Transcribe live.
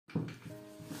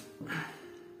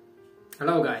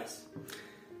Hello guys.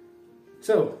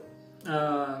 So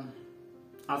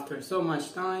after so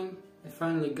much time I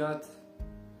finally got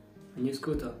a new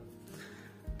scooter.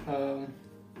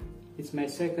 It's my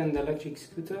second electric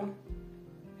scooter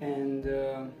and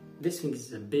this thing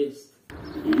is a beast.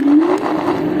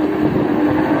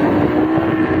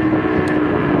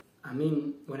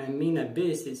 When I mean a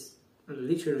beast, it's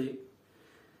literally,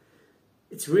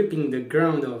 it's ripping the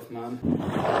ground off, man.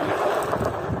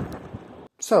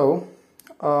 So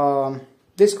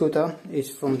this scooter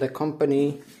is from the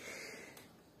company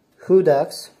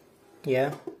Hoodax.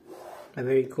 Yeah, a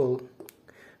very cool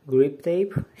grip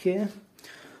tape here.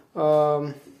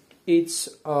 It's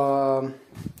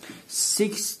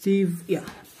 60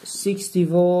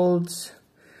 volts,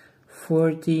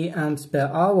 40 amps per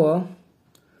hour.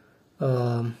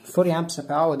 40 amps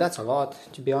per hour, that's a lot,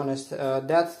 to be honest.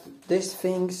 This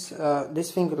thing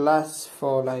lasts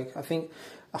for like, I think,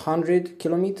 100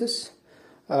 kilometers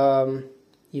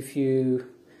if you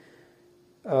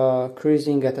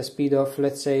cruising at a speed of,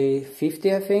 let's say,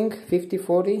 50, I think, 50,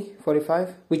 40,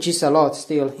 45, which is a lot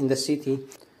still in the city.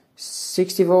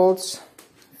 60 volts,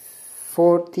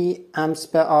 40 amps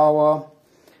per hour.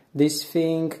 This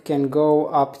thing can go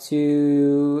up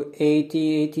to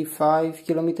 80-85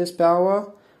 kilometers per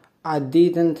hour. I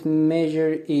didn't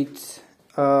measure it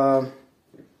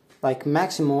like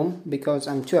maximum because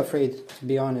I'm too afraid, to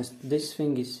be honest. This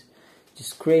thing is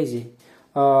just crazy.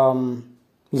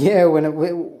 Yeah,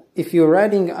 if you're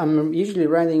riding, I'm usually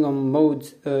riding on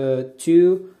mode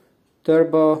 2,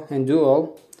 turbo and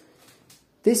dual.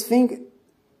 This thing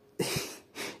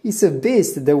it's a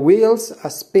beast. The wheels are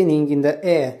spinning in the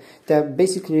air. They're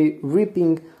basically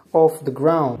ripping off the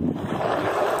ground.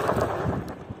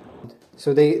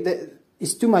 So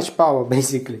it's too much power,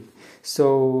 basically.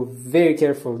 So very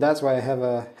careful. That's why I have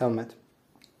a helmet.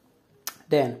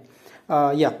 Then,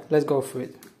 yeah, let's go through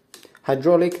it.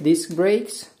 Hydraulic disc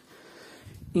brakes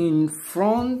in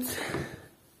front,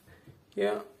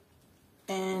 yeah,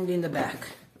 and in the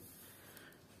back.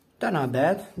 They're not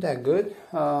bad. They're good.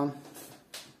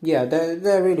 Yeah,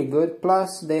 they're really good.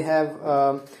 Plus they have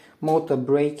motor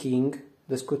braking.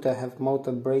 The scooter have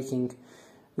motor braking,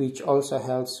 which also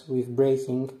helps with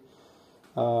braking.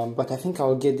 But I think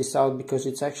I'll get this out because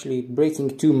it's actually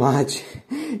braking too much.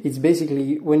 It's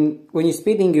basically when you're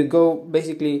speeding, you go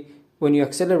basically, when you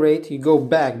accelerate, you go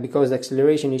back because the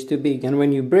acceleration is too big, and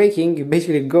when you're braking, you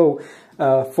basically go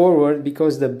forward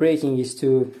because the braking is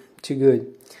too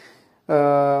good.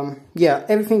 Yeah,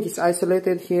 everything is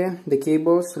isolated here. The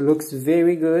cables looks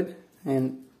very good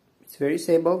and it's very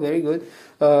stable, very good.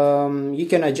 You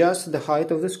can adjust the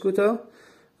height of the scooter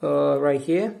right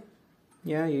here.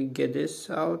 Yeah, you get this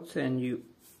out and you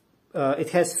it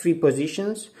has 3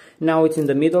 positions. Now it's in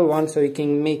the middle one, so you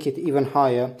can make it even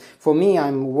higher. For me,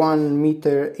 I'm 1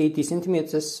 meter 80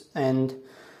 centimeters and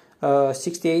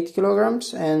 68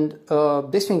 kilograms, and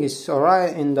this thing is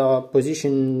alright in the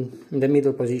position, in the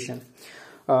middle position.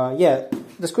 Yeah,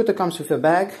 the scooter comes with a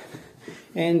bag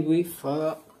and with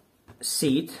a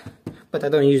seat, but I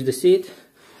don't use the seat.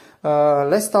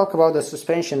 Let's talk about the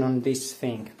suspension on this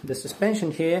thing. The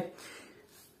suspension here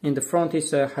in the front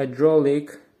is a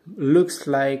hydraulic, looks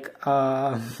like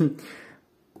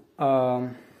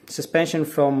suspension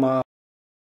from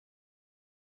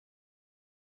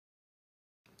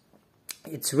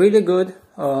it's really good.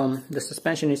 The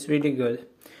suspension is really good.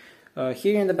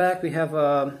 Here in the back we have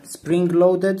a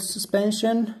spring-loaded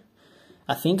suspension.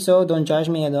 I think so, don't judge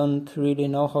me, I don't really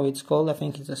know how it's called. I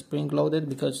think it's a spring-loaded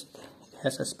because it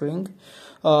has a spring.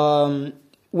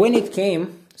 When it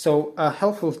came, so a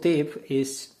helpful tip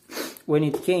is, when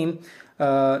it came,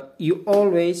 you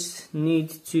always need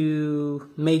to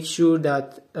make sure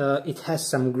that it has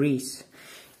some grease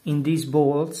in these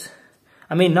bolts.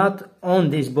 I mean, not on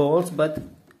these bolts, but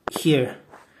here,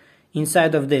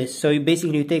 inside of this. So you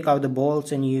basically take out the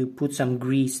bolts and you put some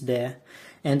grease there,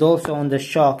 and also on the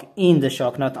shock, in the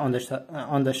shock, not on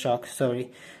the shock,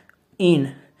 sorry,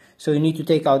 in. So you need to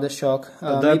take out the shock.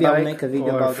 Maybe I'll make a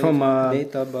video about it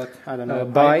later, but I don't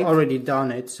know. I've already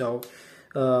done it, so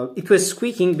it was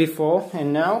squeaking before,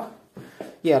 and now,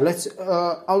 yeah, let's.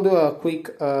 I'll do a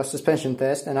quick suspension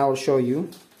test, and I will show you.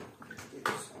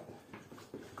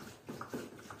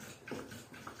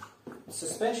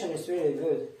 Suspension is really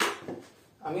good.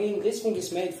 I mean, this thing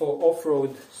is made for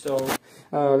off-road, so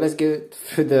let's get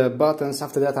through the buttons.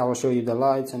 After that I will show you the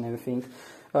lights and everything.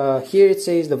 Here it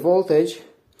says the voltage,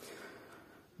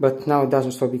 but now it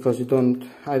doesn't stop because I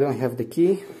don't have the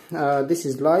key. This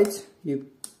is lights.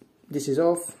 This is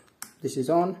off, this is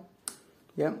on.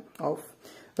 Yeah, off.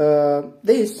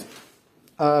 This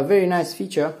very nice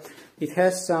feature. It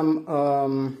has some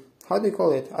how do you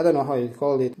call it? I don't know how you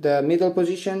call it. The middle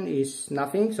position is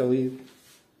nothing, so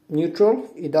neutral,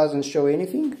 it doesn't show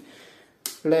anything.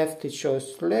 Left, it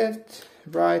shows left.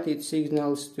 Right, it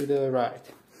signals to the right.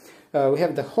 We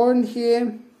have the horn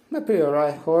here. A pretty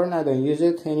alright horn. I don't use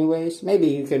it anyways. Maybe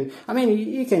you can, I mean,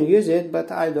 you can use it,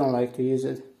 but I don't like to use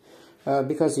it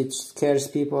because it scares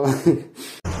people.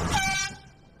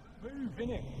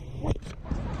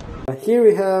 Here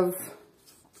we have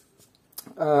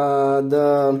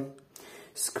the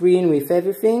screen with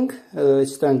everything.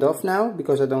 It's turned off now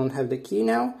because I don't have the key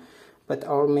now, but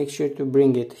I'll make sure to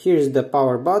bring it. Here's the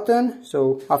power button.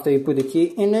 So after you put the key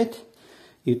in it,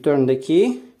 you turn the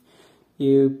key,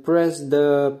 you press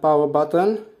the power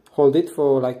button, hold it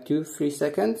for like 2-3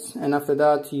 seconds, and after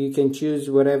that you can choose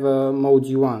whatever mode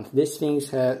you want. This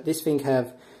thing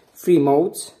have 3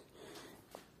 modes.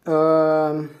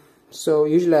 So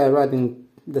usually I ride in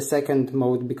the second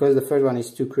mode because the first one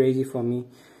is too crazy for me.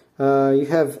 You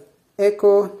have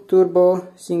Eco, Turbo,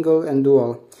 Single and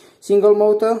Dual. Single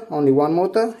motor, only one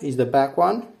motor, is the back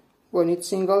one when it's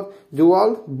single.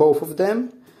 Dual, both of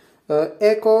them.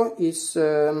 Eco is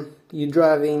you're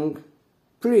driving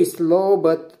pretty slow,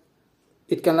 but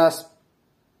it can last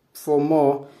for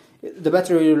more. The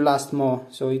battery will last more,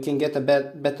 so you can get a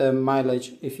better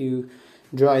mileage if you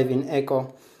drive in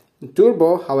Eco.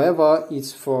 Turbo, however,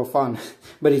 is for fun,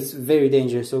 but it's very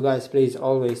dangerous. So guys, please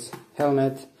always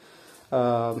helmet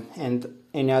and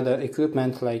any other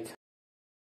equipment like.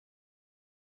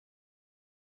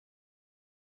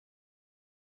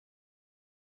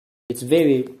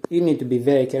 You need to be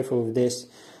very careful with this.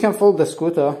 You can fold the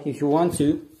scooter if you want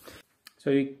to. So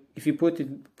if you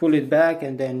pull it back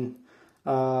and then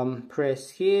press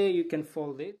here, you can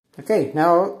fold it. Okay,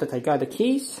 now that I got the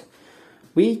keys,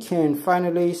 we can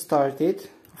finally start it.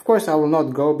 Of course I will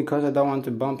not go because I don't want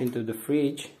to bump into the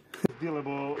fridge.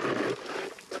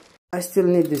 I still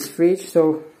need this fridge,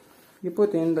 so you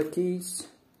put in the keys.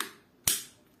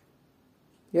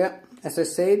 Yeah, as I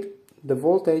said, the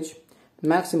voltage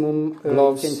maximum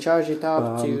gloves, you can charge it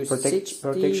up to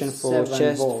protection for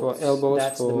chest, volts. For elbows,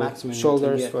 that's for the maximum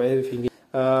shoulders, for everything.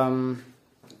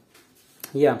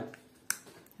 Yeah,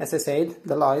 as I said,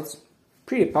 the lights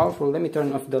pretty powerful. Let me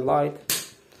turn off the light.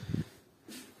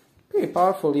 Pretty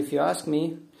powerful if you ask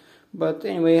me, but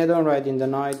anyway, I don't ride in the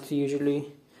night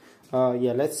usually.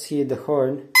 Yeah, let's hear the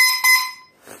horn.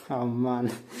 Oh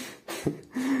man,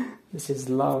 this is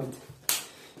loud.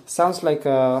 Sounds like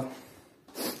a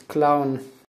clown.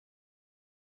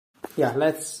 Yeah,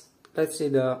 let's see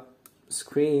the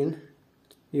screen.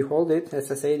 You hold it,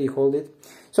 as I said, you hold it.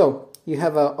 So you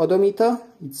have an odometer.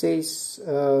 It says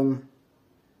the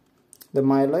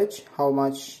mileage, how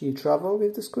much you travel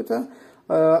with the scooter.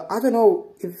 I don't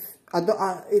know if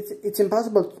it's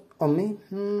impossible on me.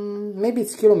 Maybe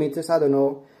it's kilometers. I don't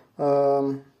know.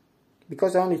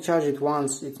 Because I only charged it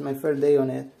once. It's my third day on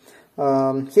it.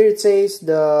 Here it says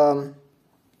the.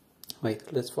 Wait,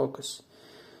 let's focus.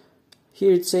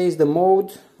 Here it says the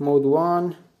mode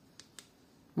 1,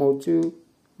 mode 2,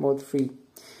 mode 3.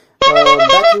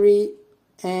 Battery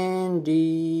and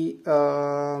the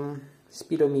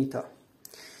speedometer.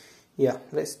 Yeah,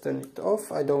 let's turn it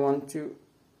off. I don't want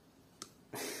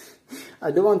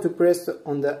to press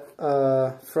on the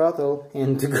throttle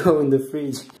and to go in the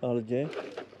fridge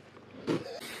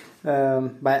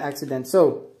by accident.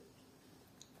 So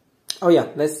oh yeah,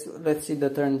 let's see the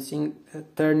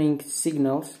turning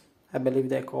signals. I believe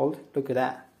they're called. Look at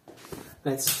that.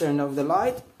 Let's turn off the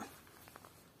light.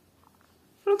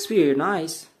 Looks pretty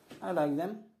nice. I like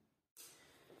them.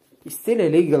 It's still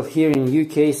illegal here in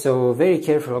UK, so very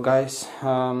careful, guys.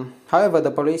 However, the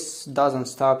police doesn't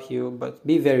stop you, but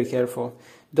be very careful.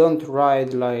 Don't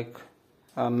ride like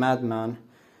a madman.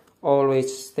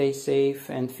 Always stay safe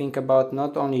and think about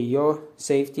not only your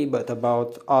safety but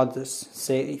about others'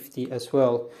 safety as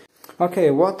well.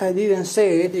 Okay, what I didn't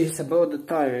say is about the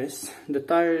tires. The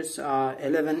tires are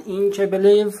 11-inch, I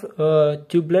believe,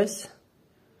 tubeless.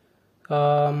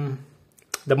 The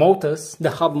motors,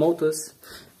 the hub motors,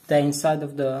 they're inside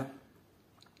of the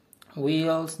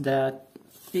wheels. That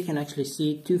you can actually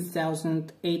see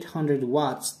 2,800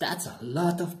 watts. That's a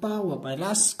lot of power. My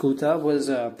last scooter was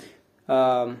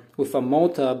with a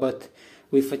motor but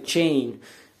with a chain,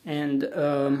 and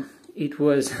it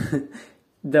was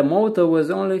the motor was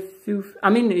only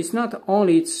it's not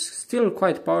only, it's still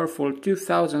quite powerful,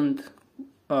 2,000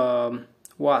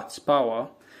 watts power,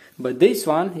 but this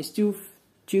one is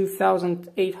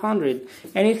 2,800,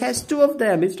 and it has 2 of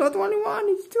them. It's not only one,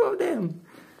 it's 2 of them.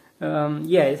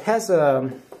 Yeah, it has a,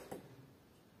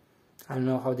 I don't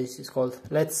know how this is called.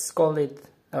 Let's call it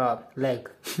leg.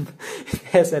 It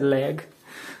has a leg.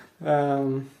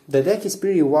 The deck is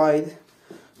pretty wide.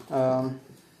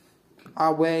 I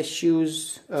wear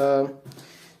shoes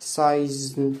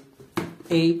size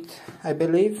 8, I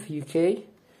believe, UK,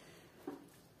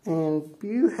 and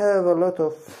you have a lot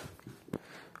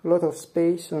of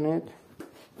space on it.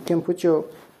 You can put your,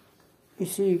 you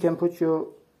see, you can put your,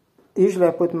 usually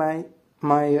I put my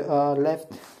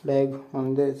left leg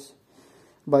on this,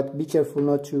 but be careful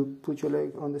not to put your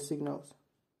leg on the signals.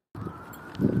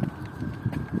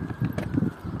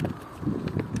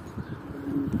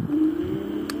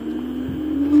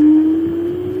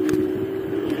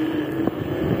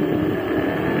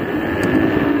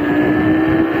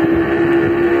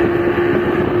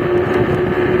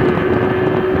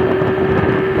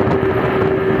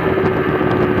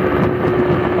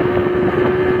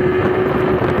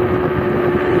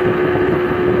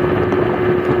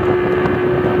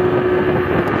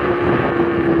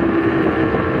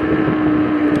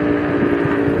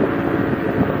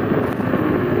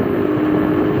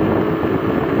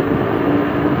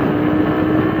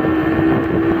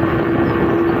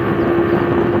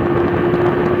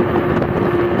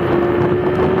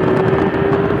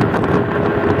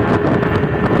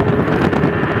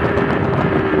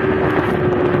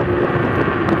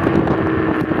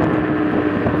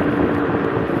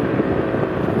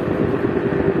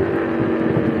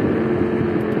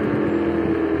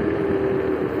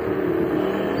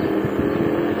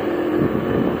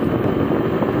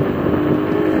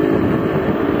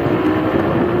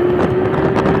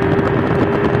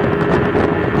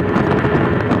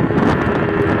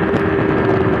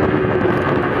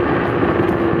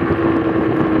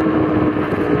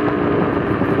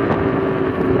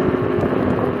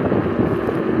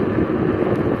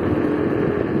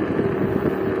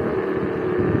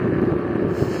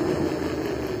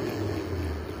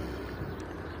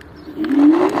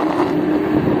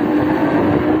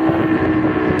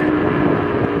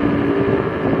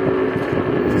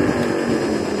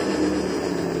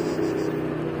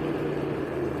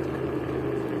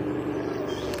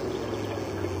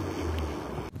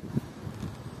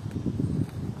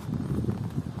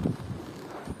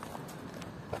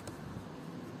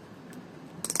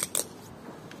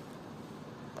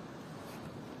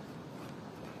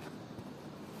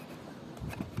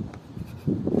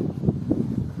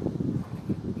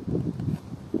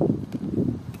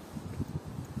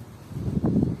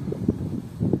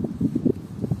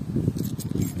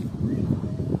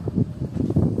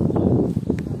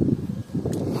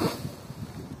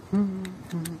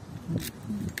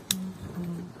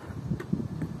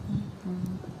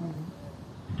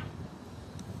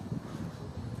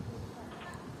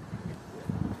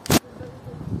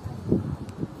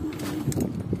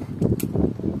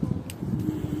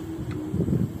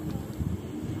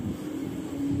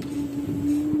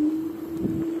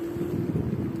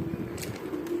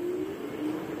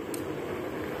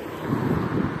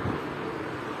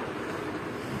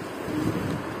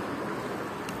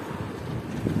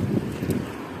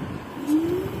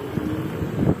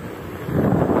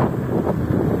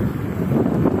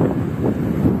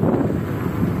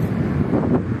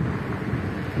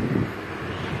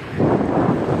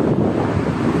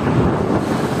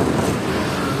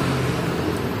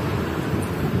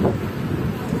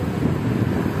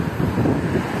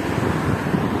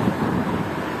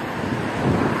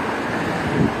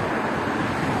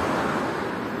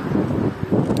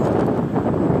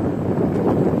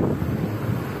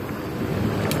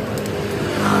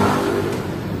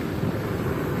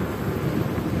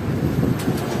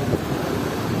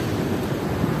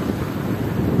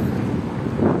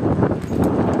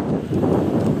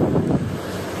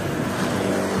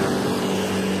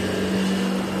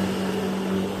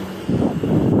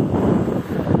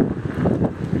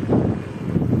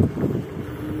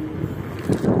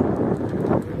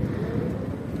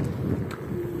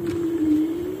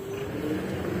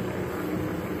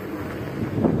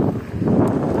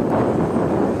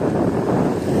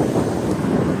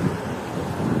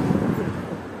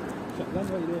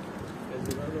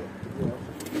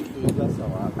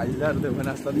 Aylar de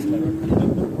buenas tardes.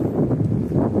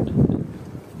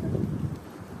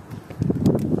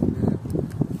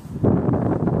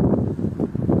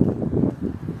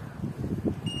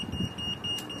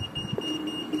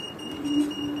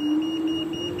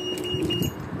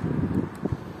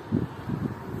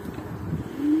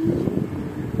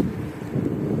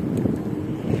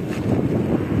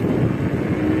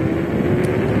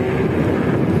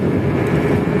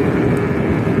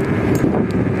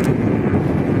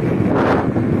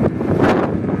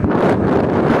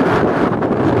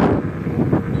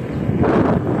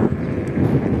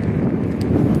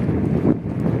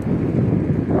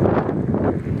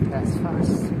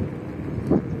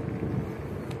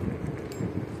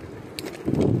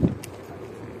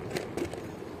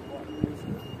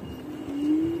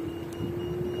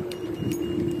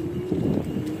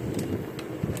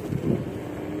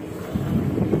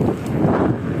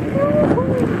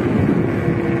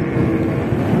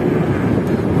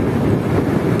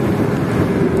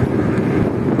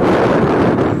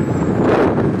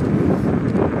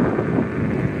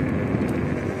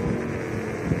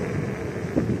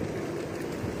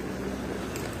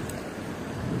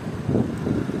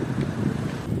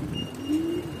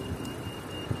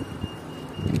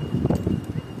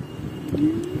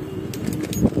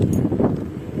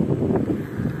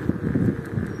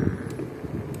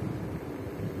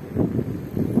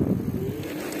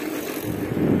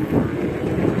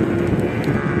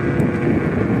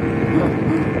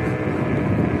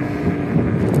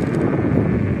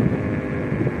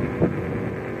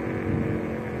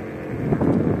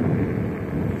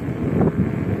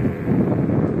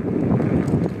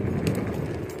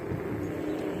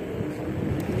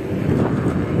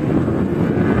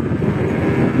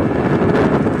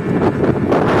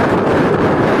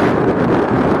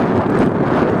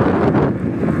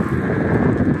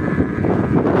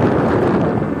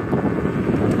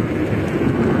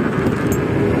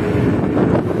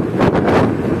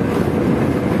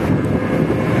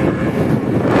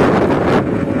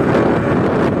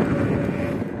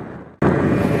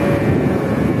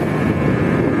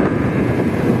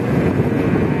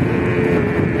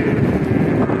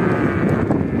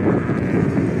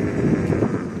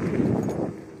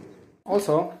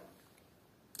 also,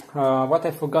 what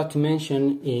I forgot to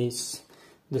mention is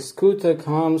the scooter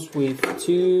comes with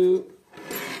two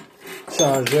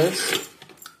chargers.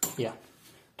 Yeah,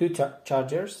 two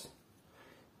chargers.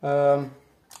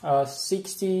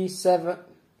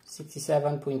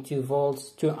 67.2 volts,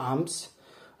 2 amps,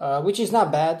 which is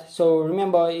not bad. So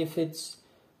remember, if it's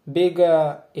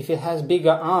bigger, if it has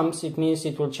bigger amps, it means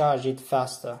it will charge it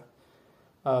faster.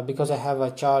 Because I have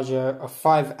a charger, a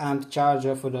 5 amp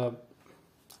charger for the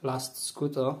last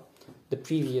scooter, the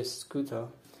previous scooter,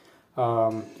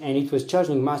 and it was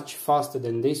charging much faster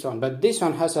than this one. But this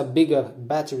one has a bigger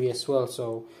battery as well,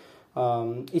 so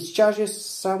it charges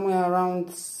somewhere around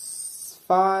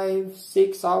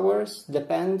 5-6 hours,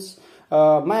 depends.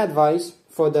 My advice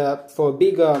for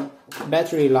bigger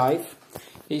battery life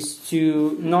is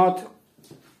to not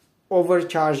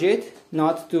overcharge it,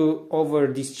 not to over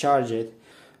discharge it.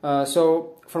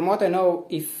 So from what I know,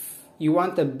 if you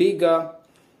want a bigger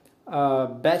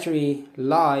battery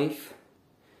life,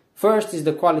 first is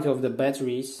the quality of the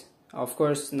batteries. Of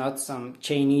course, not some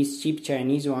cheap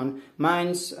Chinese one.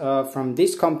 Mine's from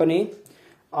this company,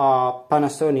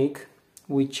 Panasonic,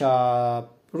 which are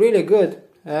really good.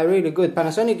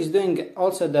 Panasonic is doing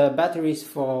also the batteries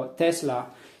for Tesla,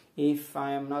 if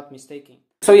I am not mistaken.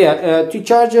 So yeah, two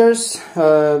chargers,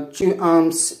 2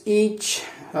 amps each,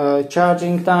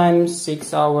 charging time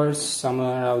 6 hours,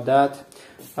 somewhere around that.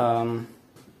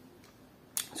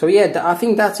 So yeah, I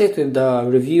think that's it with the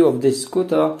review of this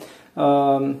scooter.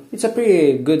 It's a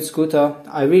pretty good scooter.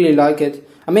 I really like it.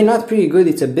 I mean, not pretty good,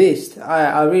 it's a beast.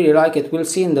 I really like it. We'll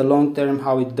see in the long term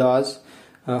how it does.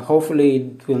 Hopefully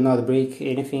it will not break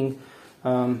anything.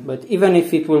 But even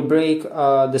if it will break,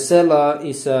 the seller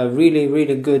is a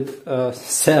really good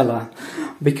seller,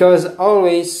 because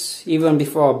always, even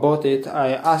before I bought it,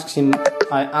 I asked him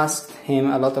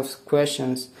a lot of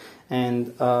questions,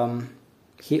 and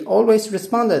he always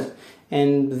responded,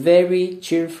 and very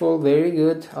cheerful, very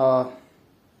good.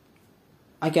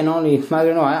 I can only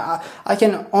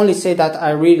say that I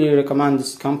really recommend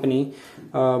this company,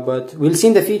 but we'll see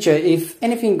in the future. If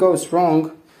anything goes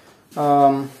wrong,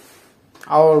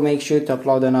 I'll make sure to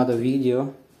upload another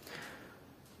video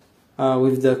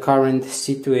with the current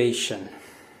situation.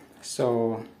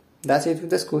 So that's it with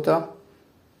the scooter.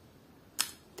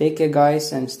 Take care,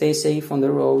 guys, and stay safe on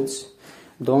the roads.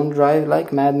 Don't drive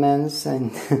like madmen,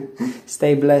 and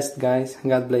stay blessed, guys.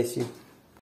 God bless you.